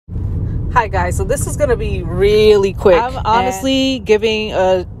Hi guys, so this is gonna be really quick. I'm honestly giving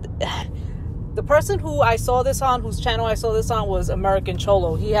the person who I saw this on, whose channel I saw this on, was American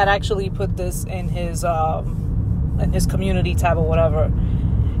Cholo. He had actually put this in his community tab or whatever.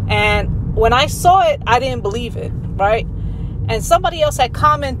 And when I saw it, I didn't believe it, right? And somebody else had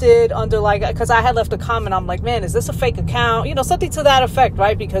commented under, like, because I had left a comment. I'm like, man, is this a fake account? You know, something to that effect,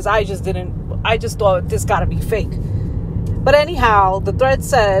 right? Because I just thought this gotta be fake. But anyhow, the thread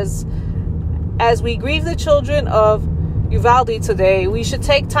says, as we grieve the children of Uvalde today, we should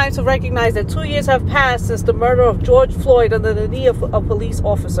take time to recognize that 2 years have passed since the murder of George Floyd under the knee of a police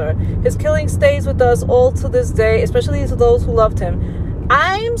officer. His killing stays with us all to this day, especially to those who loved him.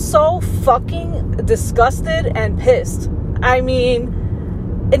 I'm so fucking disgusted and pissed. I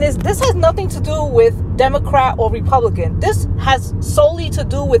mean, this has nothing to do with Democrat or Republican. This has solely to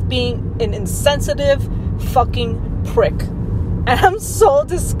do with being an insensitive fucking prick. And I'm so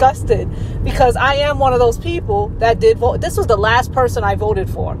disgusted because I am one of those people that did vote. This was the last person I voted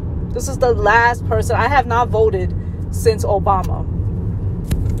for. This is the last person. I have not voted since Obama.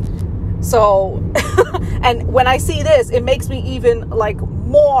 So, and when I see this, it makes me even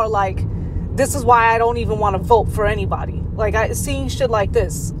more like, this is why I don't even want to vote for anybody. Like, seeing shit like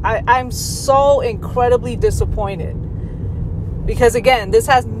this, I'm so incredibly disappointed. Because again, this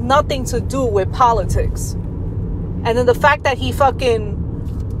has nothing to do with politics. And then the fact that he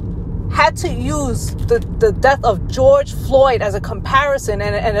fucking had to use the death of George Floyd as a comparison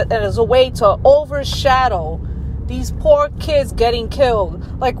and as a way to overshadow these poor kids getting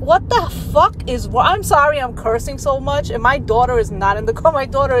killed. Like, what the fuck is wrong? I'm sorry I'm cursing so much. And my daughter is not in the car. My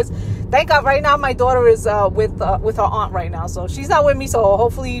daughter is, thank God, right now my daughter is with her aunt right now. So she's not with me. So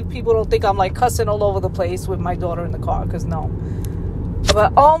hopefully people don't think I'm like cussing all over the place with my daughter in the car. Because no.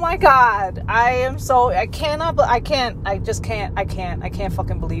 But oh my God, I can't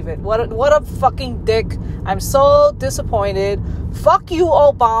fucking believe it. What a fucking dick. I'm so disappointed. Fuck you,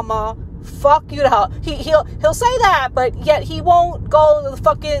 Obama. Fuck you to hell. He'll say that, but yet he won't go to the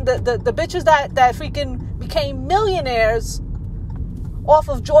fucking the bitches that freaking became millionaires off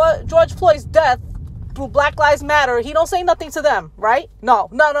of George Floyd's death through Black Lives Matter. He don't say nothing to them, right? No.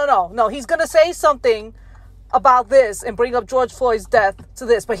 He's gonna say something about this and bring up George Floyd's death to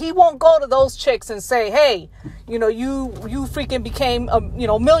this, but he won't go to those chicks and say, hey, you freaking became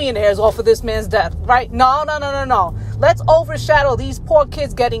millionaires off of this man's death, right? No. Let's overshadow these poor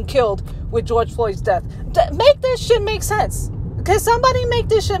kids getting killed with George Floyd's death. Make this shit make sense. Can somebody make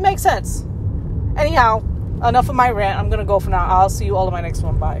this shit make sense? Anyhow, enough of my rant. I'm gonna go for now. I'll see you all in my next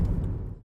one. Bye.